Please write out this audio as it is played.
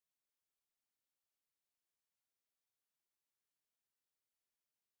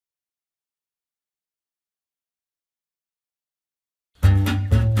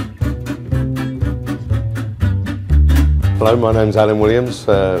Hello, my name's Alyn Williams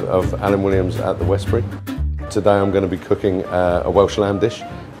of Alyn Williams at the Westbury. Today I'm going to be cooking a Welsh lamb dish.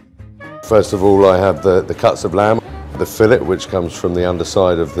 First of all, I have the cuts of lamb, the fillet, which comes from the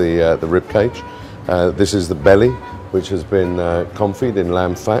underside of the rib cage. This is the belly, which has been confit in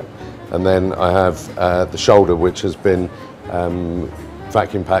lamb fat. And then I have the shoulder, which has been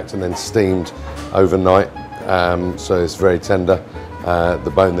vacuum packed and then steamed overnight, so it's very tender.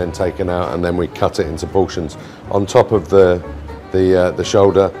 The bone then taken out, and then we cut it into portions. On top of the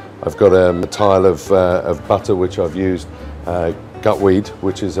shoulder, I've got a tile of butter, which I've used gutweed,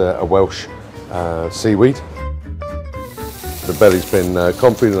 which is a Welsh seaweed. The belly's been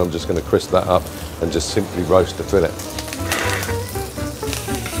confit, and I'm just going to crisp that up and just simply roast the fillet.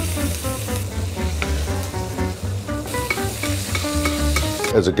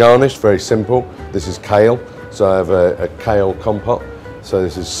 As a garnish, very simple, this is kale. So I have a kale compote. So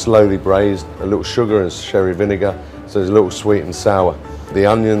this is slowly braised, a little sugar and sherry vinegar, so it's a little sweet and sour. The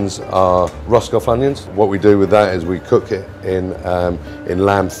onions are Roscoff onions. What we do with that is we cook it in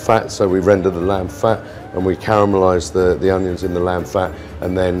lamb fat, so we render the lamb fat and we caramelise the onions in the lamb fat,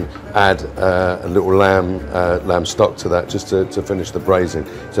 and then add a little lamb stock to that just to finish the braising.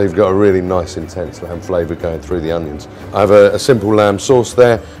 So you've got a really nice intense lamb flavour going through the onions. I have a simple lamb sauce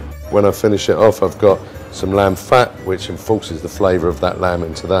there. When I finish it off, I've got some lamb fat, which enforces the flavour of that lamb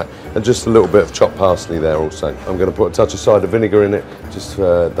into that, and just a little bit of chopped parsley there also. I'm going to put a touch of cider vinegar in it, just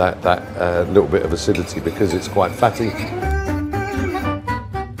for that little bit of acidity, because it's quite fatty.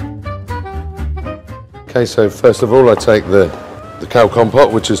 Okay, so first of all I take the kale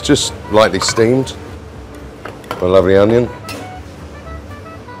compote, which is just lightly steamed. My lovely onion.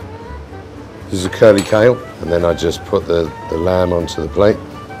 This is a curly kale, and then I just put the lamb onto the plate.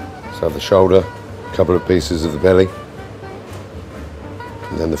 So I have the shoulder, a couple of pieces of the belly,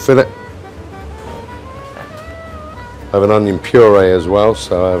 and then the fillet. I have an onion puree as well,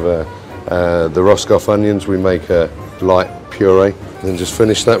 so I have the Roscoff onions. We make a light puree, and then just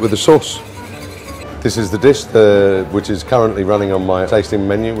finish that with the sauce. This is the dish which is currently running on my tasting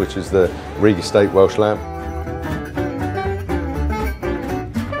menu, which is the Roscoff Welsh Lamb.